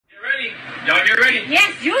Y'all get ready?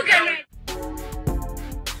 Yes, you get ready.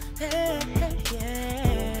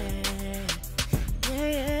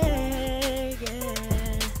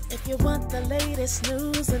 If you want the latest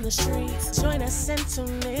news in the streets, join us and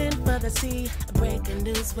tune in for the tea. Breaking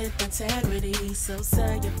news with integrity. So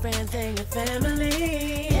tell your friends and your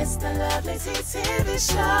family. It's the Lovelyti TV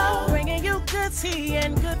show, bringing you good tea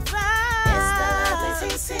and good vibes.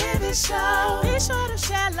 It's the Lovelyti TV show. Be sure to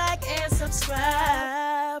share, like, and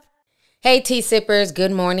subscribe. Hey tea sippers,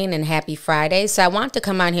 good morning and happy Friday. So I want to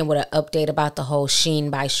come on here with an update about the whole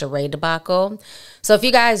Shein by Sheree debacle. So if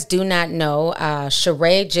you guys do not know,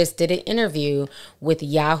 Shereé just did an interview with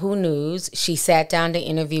Yahoo News. She sat down to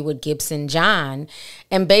interview with Gibson John,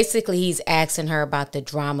 and basically he's asking her about the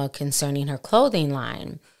drama concerning her clothing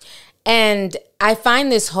line. And I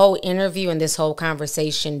find this whole interview and this whole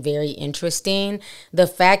conversation very interesting. The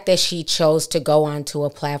fact that she chose to go onto a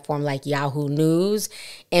platform like Yahoo News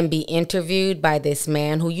and be interviewed by this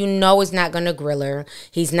man who you know is not going to grill her.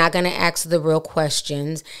 He's not going to ask the real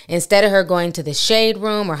questions. Instead of her going to the Shade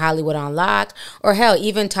Room or Hollywood Unlocked, or hell,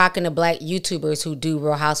 even talking to black YouTubers who do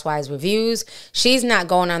Real Housewives reviews, she's not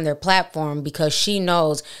going on their platform because she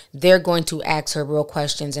knows they're going to ask her real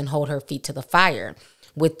questions and hold her feet to the fire.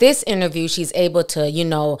 With this interview, she's able to, you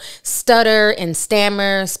know, stutter and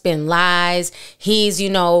stammer, spin lies. He's, you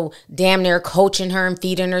know, damn near coaching her and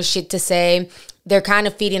feeding her shit to say. They're kind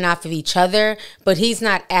of feeding off of each other, but he's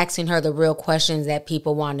not asking her the real questions that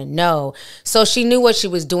people want to know. So she knew what she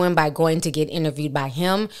was doing by going to get interviewed by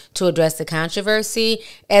him to address the controversy,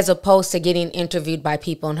 as opposed to getting interviewed by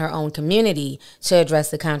people in her own community to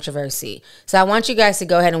address the controversy. So I want you guys to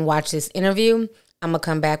go ahead and watch this interview. I'm going to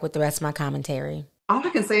come back with the rest of my commentary. All I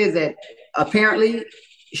can say is that apparently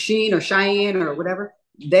Shein or Shein or whatever,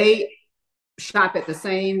 they shop at the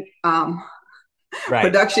same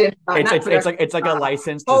production. It's like a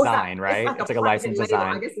licensed design, right? It's like a licensed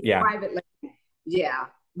design. I guess it's a private label. Yeah,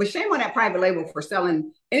 but shame on that private label for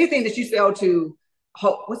selling anything that you sell to.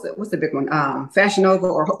 What's the big one? Fashion Nova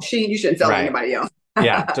or Shein. You shouldn't sell to anybody else.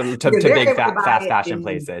 Yeah, to big fast fashion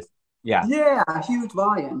places. Yeah. Yeah, huge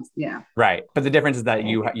volumes. Yeah. Right. But the difference is that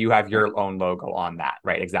you have your own logo on that.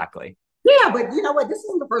 Right. Exactly. Yeah, but you know what? This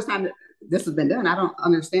isn't the first time that this has been done. I don't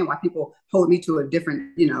understand why people hold me to a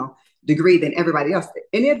different, you know, degree than everybody else.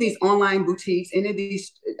 Any of these online boutiques,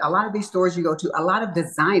 a lot of these stores you go to, a lot of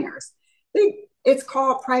designers, it's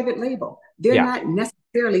called private label. They're not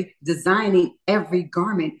necessarily designing every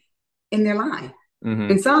garment in their line. Mm-hmm.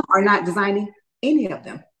 And some are not designing any of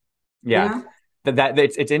them. Yeah. You know?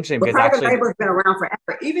 It's interesting because private label has been around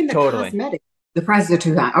forever. Even the cosmetics, the prices are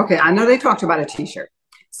too high. Okay, I know they talked about a T-shirt.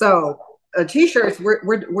 So T-shirts,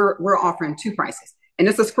 we're offering two prices, and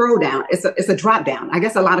it's a scroll down. It's a drop down. I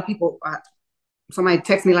guess a lot of people. Somebody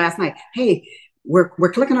texted me last night. Hey,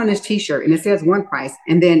 we're clicking on this T-shirt, and it says one price,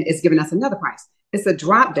 and then it's giving us another price. It's a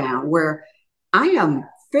drop down where I am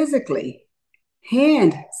physically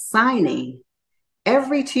hand signing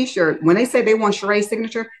every T-shirt. When they say they want Sheree's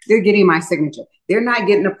signature, they're getting my signature. They're not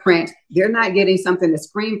getting a print. They're not getting something that's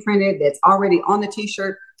screen printed that's already on the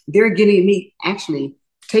T-shirt. They're getting me actually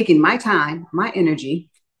taking my time, my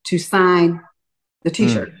energy to sign the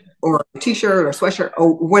T-shirt or T-shirt or sweatshirt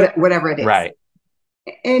or whatever it is. Right.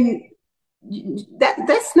 And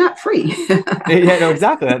that's not free. Yeah, no,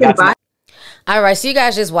 exactly. All right, so you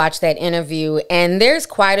guys just watched that interview, and there's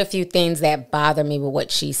quite a few things that bother me with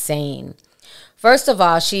what she's saying. First of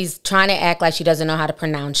all, she's trying to act like she doesn't know how to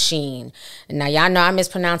pronounce Shein. Now, y'all know I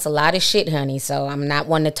mispronounce a lot of shit, honey, so I'm not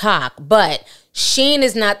one to talk. But Shein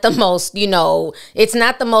is not the most, you know, it's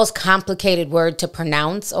not the most complicated word to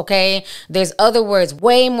pronounce, okay? There's other words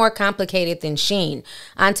way more complicated than Shein.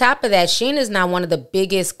 On top of that, Shein is now one of the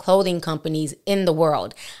biggest clothing companies in the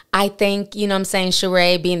world. I think, you know what I'm saying,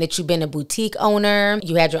 Shereé, being that you've been a boutique owner,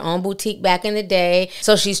 you had your own boutique back in the day.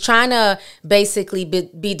 So she's trying to basically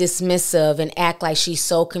be dismissive and act like she's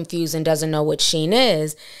so confused and doesn't know what Shein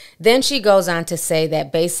is. Then she goes on to say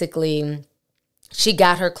that basically she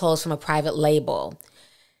got her clothes from a private label.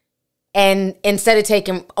 And instead of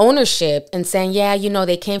taking ownership and saying, yeah, you know,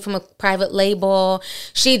 they came from a private label,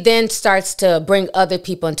 she then starts to bring other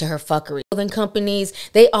people into her fuckery. Clothing companies,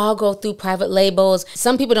 they all go through private labels.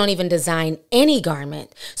 Some people don't even design any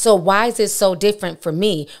garment. So why is this so different for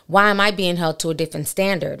me? Why am I being held to a different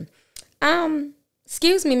standard?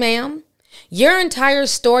 Excuse me, ma'am. Your entire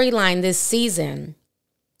storyline this season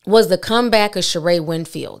was the comeback of Shereé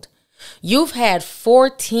Whitfield. You've had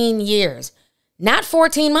 14 years, not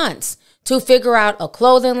 14 months, to figure out a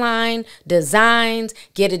clothing line, designs,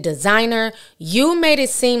 get a designer. You made it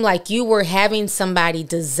seem like you were having somebody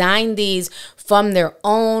design these from their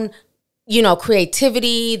own, you know,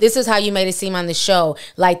 creativity. This is how you made it seem on the show.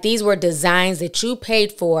 Like these were designs that you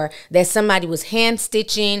paid for, that somebody was hand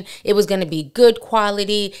stitching. It was going to be good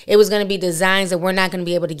quality. It was going to be designs that we're not going to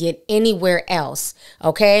be able to get anywhere else.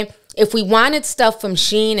 Okay. If we wanted stuff from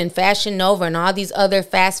Shein and Fashion Nova and all these other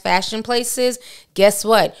fast fashion places, guess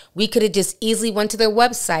what? We could have just easily went to their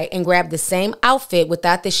website and grabbed the same outfit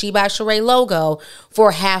without the Shein By Sheree logo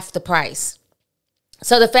for half the price.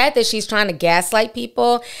 So the fact that she's trying to gaslight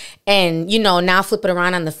people and, you know, now flip it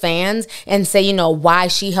around on the fans and say, you know, why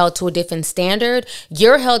she held to a different standard.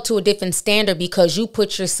 You're held to a different standard because you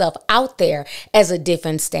put yourself out there as a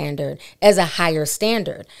different standard, as a higher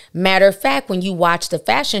standard. Matter of fact, when you watch the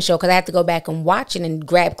fashion show, because I had to go back and watch it and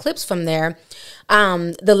grab clips from there,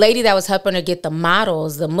 the lady that was helping her get the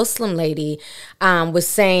models, the Muslim lady, was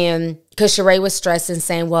saying, because Shereé was stressed and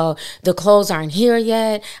saying, well, the clothes aren't here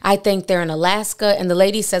yet. I think they're in Alaska. And the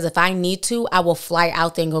lady says, if I need to, I will fly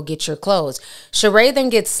out there and go get your clothes. Shereé then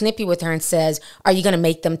gets snippy with her and says, are you going to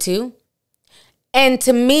make them too? And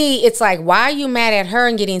to me, it's like, why are you mad at her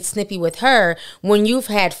and getting snippy with her when you've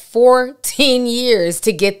had 14 years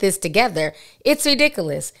to get this together? It's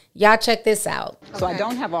ridiculous. Y'all check this out. So I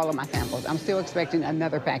don't have all of my samples. I'm still expecting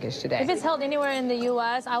another package today. If it's held anywhere in the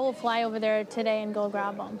U.S., I will fly over there today and go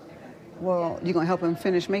grab them. Well, you gonna help him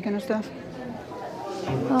finish making the stuff?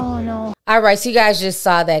 Oh, no. All right, so you guys just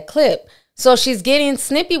saw that clip. So she's getting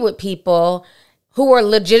snippy with people who are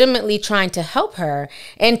legitimately trying to help her.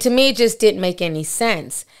 And to me, it just didn't make any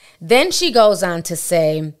sense. Then she goes on to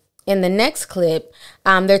say, in the next clip,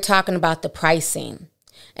 they're talking about the pricing.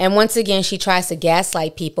 And once again, she tries to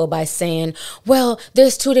gaslight people by saying, well,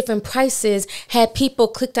 there's 2 different prices. Had people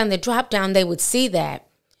clicked on the drop down, they would see that.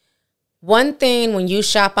 One thing when you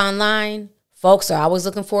shop online, folks are always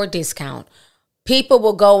looking for a discount. People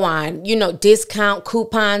will go on, you know,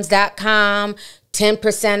 discountcoupons.com,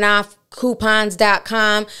 10% off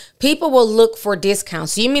coupons.com. People will look for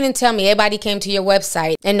discounts. So you mean to tell me everybody came to your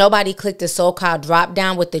website and nobody clicked the so-called drop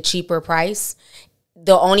down with the cheaper price?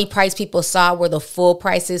 The only price people saw were the full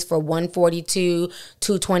prices for $142,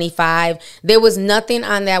 $225. There was nothing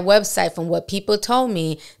on that website, from what people told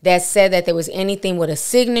me, that said that there was anything with a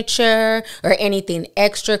signature or anything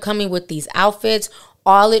extra coming with these outfits.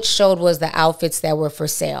 All it showed was the outfits that were for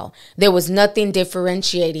sale. There was nothing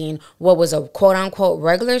differentiating what was a quote-unquote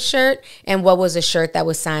regular shirt and what was a shirt that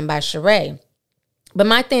was signed by Shereé. But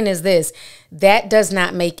my thing is this, that does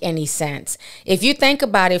not make any sense. If you think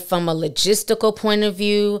about it from a logistical point of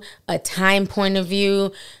view, a time point of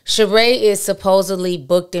view, Shereé is supposedly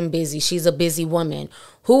booked and busy. She's a busy woman.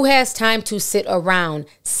 Who has time to sit around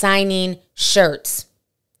signing shirts?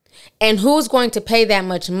 And who's going to pay that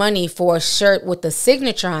much money for a shirt with a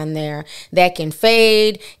signature on there that can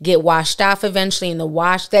fade, get washed off eventually in the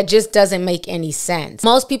wash? That just doesn't make any sense.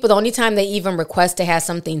 Most people, the only time they even request to have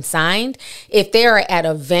something signed, if they're at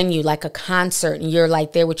a venue like a concert and you're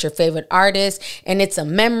like there with your favorite artist and it's a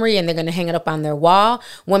memory and they're going to hang it up on their wall.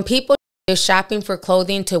 When people are shopping for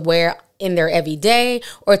clothing to wear in their everyday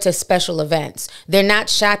or to special events, they're not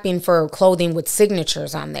shopping for clothing with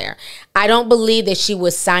signatures on there. I don't believe that she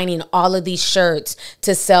was signing all of these shirts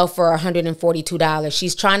to sell for $142.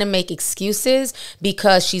 She's trying to make excuses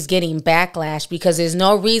because she's getting backlash, because there's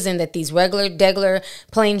no reason that these regular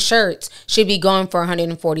plain shirts should be going for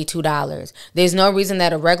 $142. There's no reason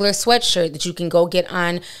that a regular sweatshirt that you can go get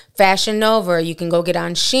on Fashion Nova, you can go get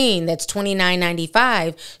on Shein, that's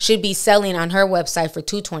 $29.95, should be selling on her website for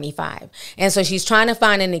 $225. And so she's trying to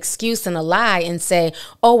find an excuse and a lie and say,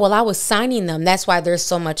 oh, well, I was signing them. That's why they're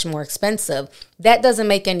so much more expensive. That doesn't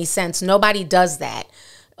make any sense. Nobody does that.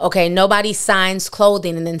 Okay, nobody signs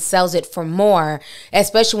clothing and then sells it for more,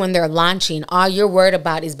 especially when they're launching. All you're worried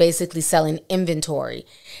about is basically selling inventory.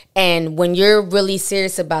 And when you're really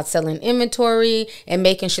serious about selling inventory and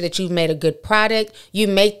making sure that you've made a good product, you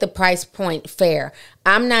make the price point fair.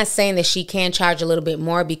 I'm not saying that she can charge a little bit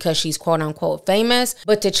more because she's quote unquote famous,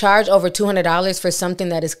 but to charge over $200 for something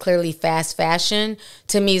that is clearly fast fashion,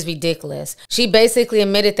 to me is ridiculous. She basically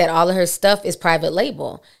admitted that all of her stuff is private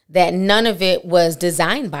label, that none of it was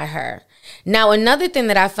designed by her. Now, another thing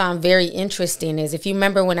that I found very interesting is, if you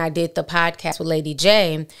remember when I did the podcast with Lady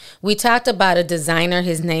J, we talked about a designer.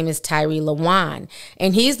 His name is Tyree Lawan,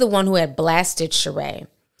 and he's the one who had blasted Shereé.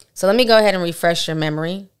 So let me go ahead and refresh your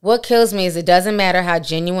memory. What kills me is it doesn't matter how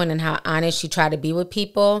genuine and how honest you try to be with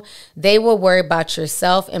people. They will worry about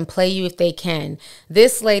yourself and play you if they can.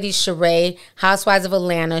 This lady, Shereé, Housewives of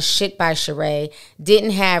Atlanta, Shein By Sheree,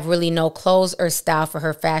 didn't have really no clothes or style for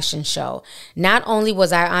her fashion show. Not only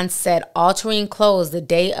was I on set altering clothes the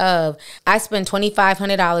day of, I spent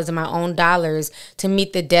 $2,500 of my own dollars to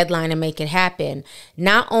meet the deadline and make it happen.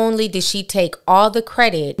 Not only did she take all the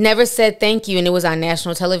credit, never said thank you, and it was on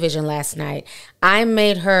national television last night. I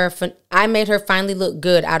made her finally look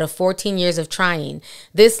good out of 14 years of trying.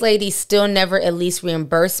 This lady still never at least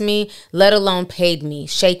reimbursed me, let alone paid me.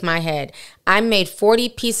 Shake my head. I made 40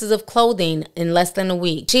 pieces of clothing in less than a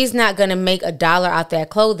week. She's not going to make $1 out that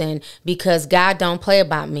clothing because God don't play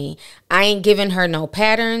about me. I ain't giving her no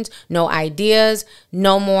patterns, no ideas,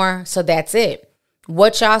 no more, so that's it.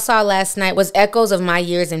 What y'all saw last night was echoes of my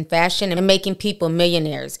years in fashion and making people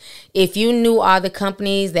millionaires. If you knew all the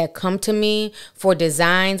companies that come to me for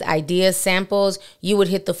designs, ideas, samples, you would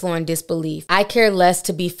hit the floor in disbelief. I care less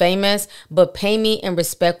to be famous, but pay me and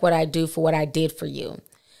respect what I do for what I did for you.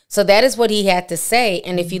 So that is what he had to say.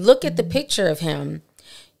 And if you look at the picture of him,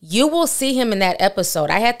 you will see him in that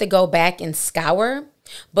episode. I had to go back and scour.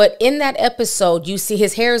 But in that episode, you see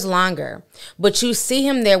his hair is longer, but you see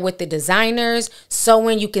him there with the designers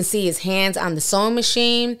sewing. You can see his hands on the sewing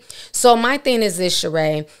machine. So my thing is this,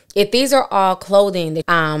 Shereé, if these are all clothing,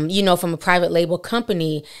 that, from a private label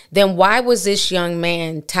company, then why was this young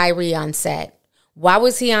man, Tyree, on set? Why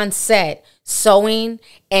was he on set sewing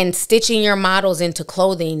and stitching your models into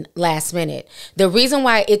clothing last minute? The reason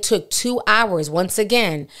why it took 2 hours, once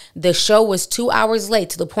again, the show was 2 hours late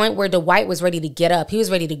to the point where Dwight was ready to get up. He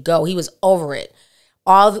was ready to go. He was over it.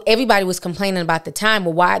 Everybody was complaining about the time.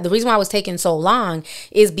 But the reason why it was taking so long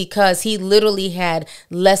is because he literally had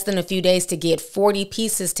less than a few days to get 40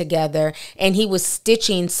 pieces together, and he was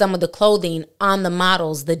stitching some of the clothing on the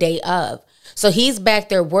models the day of. So he's back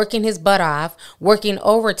there working his butt off, working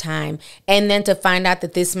overtime, and then to find out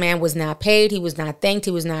that this man was not paid, he was not thanked,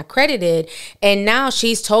 he was not credited, and now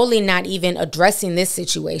she's totally not even addressing this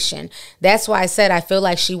situation. That's why I said I feel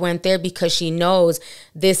like she went there because she knows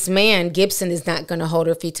this man, Gibson, is not going to hold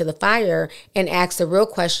her feet to the fire and ask the real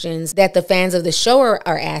questions that the fans of the show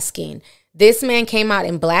are asking. This man came out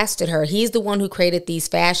and blasted her. He's the one who created these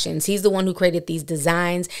fashions. He's the one who created these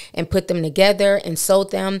designs and put them together and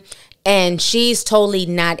sewed them. And she's totally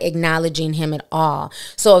not acknowledging him at all.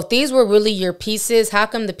 So if these were really your pieces, how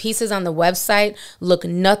come the pieces on the website look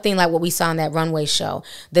nothing like what we saw on that runway show?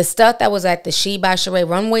 The stuff that was at the Shein By Sheree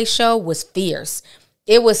runway show was fierce.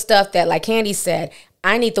 It was stuff that, like Candy said,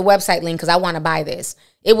 I need the website link because I want to buy this.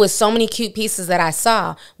 It was so many cute pieces that I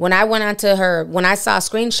saw. When I went onto when I saw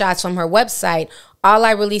screenshots from her website, all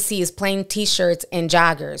I really see is plain t-shirts and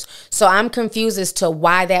joggers. So I'm confused as to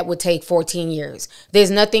why that would take 14 years.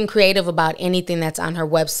 There's nothing creative about anything that's on her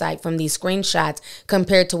website from these screenshots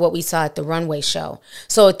compared to what we saw at the runway show.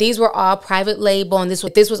 So if these were all private label and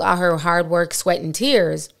if this was all her hard work, sweat, and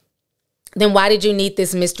tears, then why did you need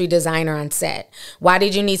this mystery designer on set? Why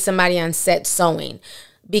did you need somebody on set sewing?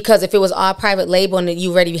 Because if it was all private label and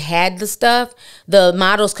you already had the stuff, the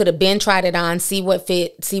models could have been tried it on, see what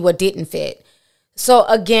fit, see what didn't fit. So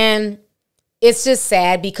again, it's just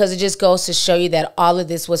sad because it just goes to show you that all of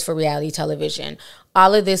this was for reality television.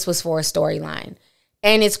 All of this was for a storyline.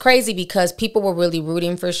 And it's crazy because people were really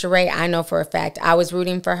rooting for Shereé. I know for a fact I was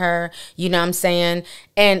rooting for her, you know what I'm saying?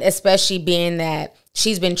 And especially being that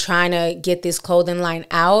she's been trying to get this clothing line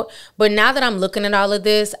out. But now that I'm looking at all of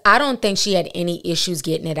this, I don't think she had any issues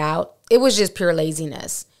getting it out. It was just pure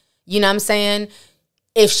laziness. You know what I'm saying?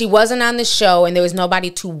 If she wasn't on the show and there was nobody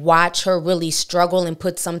to watch her really struggle and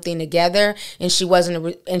put something together, and she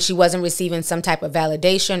wasn't receiving some type of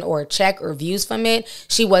validation or a check or views from it,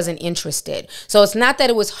 she wasn't interested. So it's not that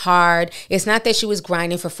it was hard. It's not that she was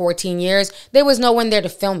grinding for 14 years. There was no one there to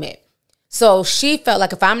film it. So she felt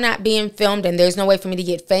like if I'm not being filmed and there's no way for me to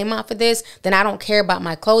get fame off of this, then I don't care about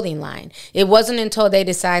my clothing line. It wasn't until they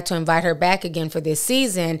decided to invite her back again for this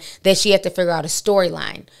season that she had to figure out a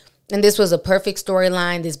storyline. And this was a perfect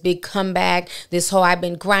storyline, this big comeback, this whole I've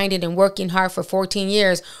been grinding and working hard for 14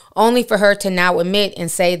 years, only for her to now admit and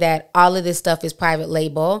say that all of this stuff is private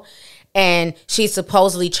label. And she's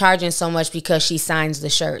supposedly charging so much because she signs the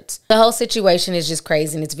shirts. The whole situation is just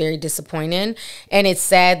crazy and it's very disappointing. And it's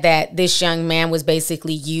sad that this young man was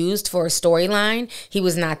basically used for a storyline. He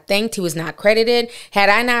was not thanked. He was not credited. Had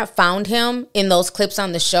I not found him in those clips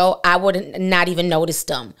on the show, I would not even noticed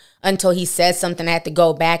him until he said something. I had to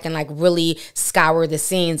go back and like really scour the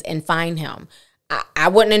scenes and find him. I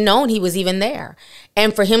wouldn't have known he was even there.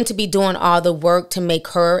 And for him to be doing all the work to make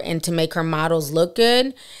her and to make her models look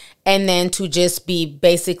good, and then to just be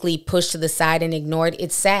basically pushed to the side and ignored,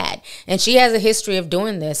 it's sad. And she has a history of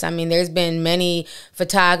doing this. I mean, there's been many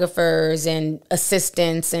photographers and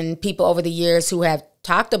assistants and people over the years who have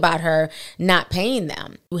talked about her not paying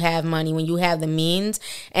them. You have money, when you have the means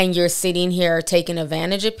and you're sitting here taking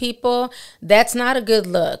advantage of people, that's not a good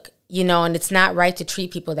look. You know, and it's not right to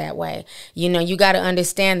treat people that way. You know, you got to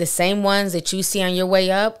understand the same ones that you see on your way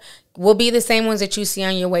up will be the same ones that you see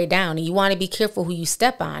on your way down. And you want to be careful who you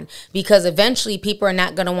step on, because eventually people are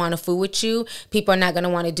not going to want to fool with you. People are not going to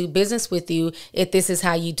want to do business with you if this is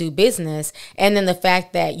how you do business. And then the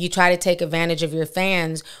fact that you try to take advantage of your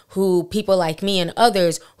fans, who people like me and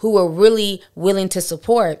others who are really willing to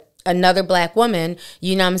support another Black woman,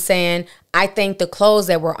 you know what I'm saying? I think the clothes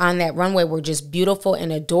that were on that runway were just beautiful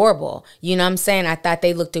and adorable. You know what I'm saying? I thought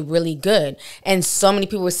they looked really good. And so many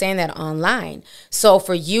people were saying that online. So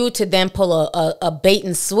for you to then pull a bait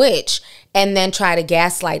and switch and then try to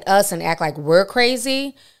gaslight us and act like we're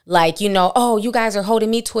crazy, like, you know, oh, you guys are holding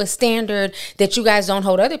me to a standard that you guys don't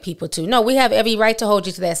hold other people to. No, we have every right to hold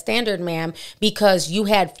you to that standard, ma'am, because you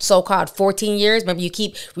had so-called 14 years. Remember, you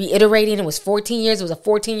keep reiterating it was 14 years. It was a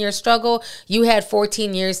 14-year struggle. You had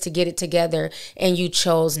 14 years to get it together, and you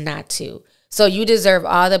chose not to. So you deserve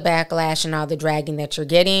all the backlash and all the dragging that you're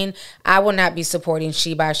getting. I will not be supporting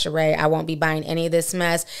Shein By Sheree. I won't be buying any of this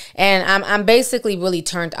mess. And I'm basically really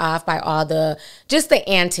turned off by all the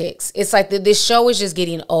antics. It's like this show is just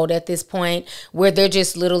getting old at this point, where they're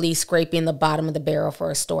just literally scraping the bottom of the barrel for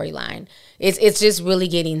a storyline. It's just really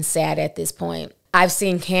getting sad at this point. I've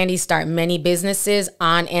seen Kandi start many businesses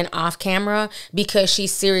on and off camera because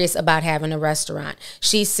she's serious about having a restaurant.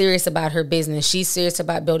 She's serious about her business. She's serious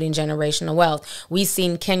about building generational wealth. We've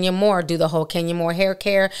seen Kenya Moore do the whole Kenya Moore hair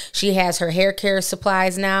care. She has her hair care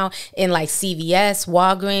supplies now in like CVS,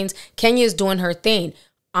 Walgreens. Kenya's doing her thing.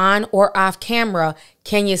 On or off camera,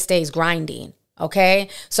 Kenya stays grinding, okay?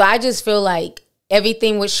 So I just feel like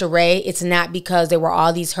everything with Shereé, it's not because there were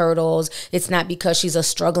all these hurdles. It's not because she's a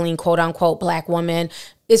struggling, quote unquote, Black woman.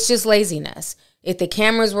 It's just laziness. If the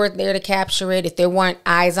cameras weren't there to capture it, if there weren't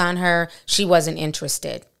eyes on her, she wasn't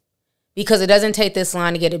interested. Because it doesn't take this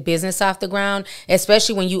long to get a business off the ground,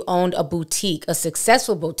 especially when you owned a boutique, a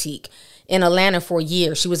successful boutique in Atlanta for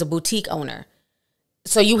years. She was a boutique owner.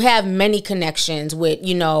 So you have many connections with,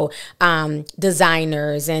 you know,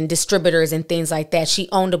 designers and distributors and things like that. She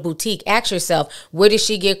owned a boutique. Ask yourself, where did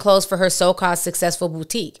she get clothes for her so-called successful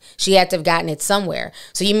boutique? She had to have gotten it somewhere.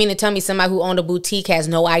 So you mean to tell me somebody who owned a boutique has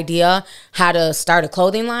no idea how to start a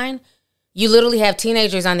clothing line? You literally have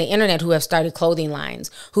teenagers on the internet who have started clothing lines,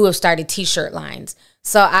 who have started t-shirt lines.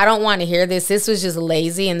 So I don't want to hear this. This was just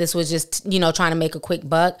lazy, and this was just, you know, trying to make a quick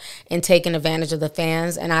buck and taking advantage of the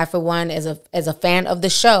fans. And I, for one, as a fan of the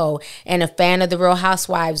show and a fan of the Real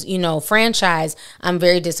Housewives, you know, franchise, I'm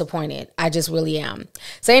very disappointed. I just really am.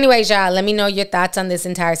 So anyways, y'all, let me know your thoughts on this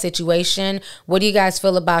entire situation. What do you guys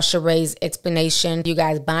feel about Sheree's explanation? Do you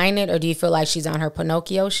guys buying it, or do you feel like she's on her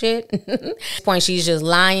Pinocchio shit? At this point, she's just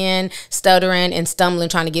lying, stuttering, and stumbling,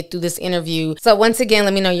 trying to get through this interview. So once again,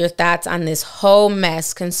 let me know your thoughts on this whole mess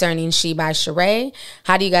concerning Shein By Sheree.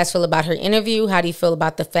 How do you guys feel about her interview? How do you feel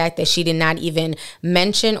about the fact that she did not even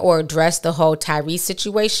mention or address the whole Tyrese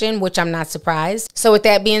situation, which I'm not surprised. So with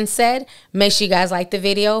that being said, make sure you guys like the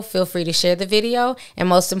video. Feel free to share the video. And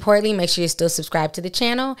most importantly, make sure you still subscribe to the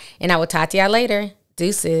channel. And I will talk to y'all later.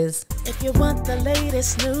 Deuces. If you want the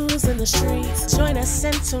latest news in the streets, join us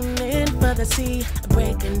and tune in for the tea.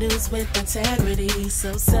 Breaking news with integrity.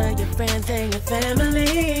 So tell your friends and your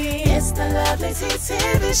family. It's the Lovelyti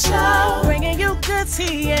TV show, bringing you good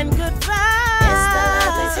tea and good vibes. It's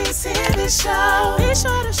the Lovelyti TV show. Be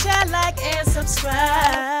sure to share, like, and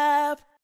subscribe.